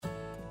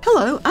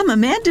Hello, I'm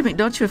Amanda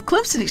McDonald of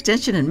Clemson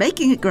Extension and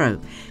Making It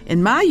Grow.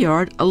 In my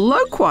yard, a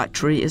loquat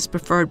tree is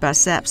preferred by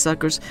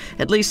sapsuckers.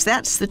 At least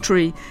that's the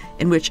tree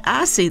in which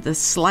I see the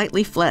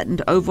slightly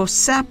flattened oval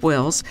sap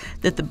wells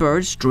that the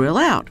birds drill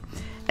out.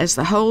 As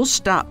the holes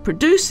stop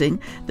producing,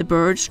 the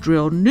birds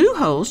drill new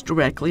holes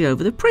directly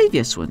over the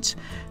previous ones.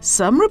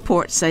 Some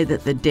reports say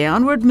that the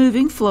downward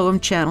moving phloem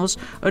channels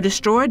are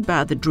destroyed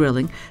by the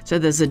drilling, so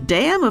there's a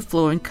dam of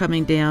phloem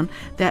coming down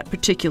that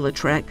particular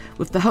track,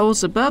 with the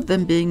holes above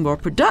them being more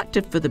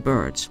productive for the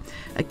birds.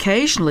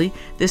 Occasionally,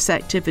 this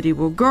activity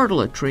will girdle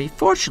a tree.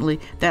 Fortunately,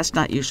 that's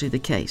not usually the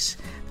case.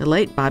 The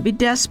late Bobby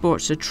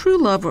Desports, a true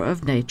lover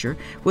of nature,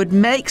 would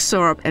make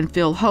syrup and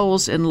fill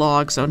holes in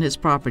logs on his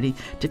property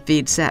to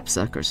feed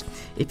sapsuckers.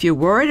 If you're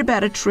worried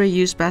about a tree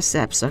used by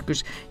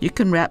sapsuckers, you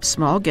can wrap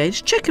small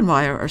gauge chicken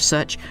wire or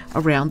such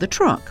around the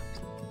trunk.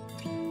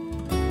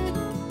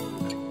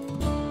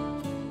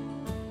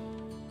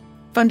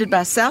 Funded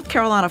by South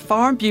Carolina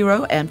Farm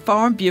Bureau and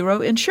Farm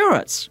Bureau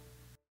Insurance.